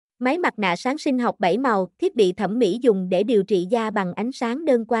Máy mặt nạ sáng sinh học 7 màu, thiết bị thẩm mỹ dùng để điều trị da bằng ánh sáng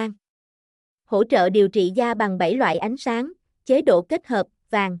đơn quang. Hỗ trợ điều trị da bằng 7 loại ánh sáng, chế độ kết hợp,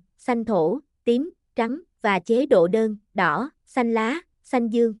 vàng, xanh thổ, tím, trắng, và chế độ đơn, đỏ, xanh lá, xanh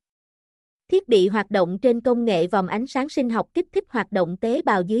dương. Thiết bị hoạt động trên công nghệ vòm ánh sáng sinh học kích thích hoạt động tế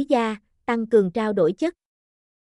bào dưới da, tăng cường trao đổi chất.